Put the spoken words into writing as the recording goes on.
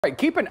Right,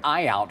 keep an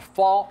eye out.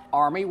 Fall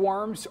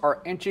armyworms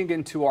are inching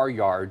into our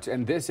yards,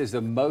 and this is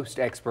the most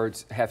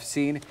experts have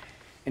seen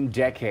in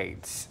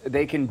decades.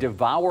 They can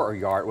devour a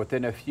yard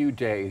within a few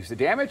days. The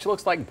damage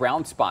looks like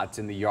brown spots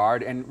in the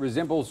yard and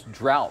resembles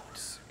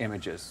drought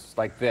images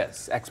like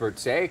this.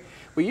 Experts say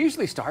we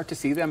usually start to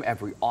see them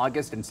every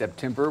August and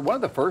September. One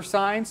of the first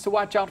signs to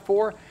watch out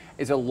for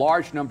is a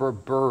large number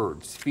of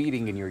birds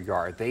feeding in your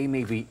yard. They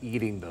may be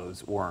eating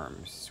those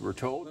worms, we're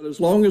told. But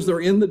as long as they're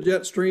in the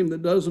jet stream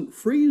that doesn't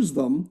freeze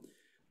them,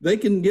 they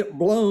can get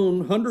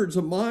blown hundreds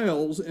of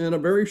miles in a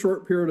very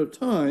short period of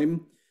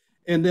time.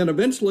 And then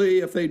eventually,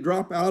 if they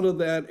drop out of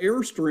that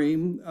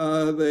airstream,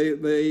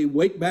 they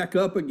wake back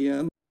up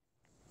again.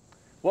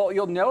 Well,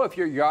 you'll know if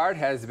your yard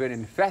has been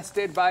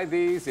infested by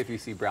these. If you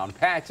see brown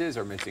patches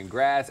or missing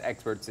grass,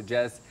 experts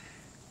suggest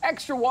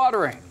extra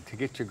watering to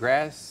get your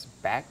grass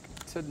back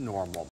to normal.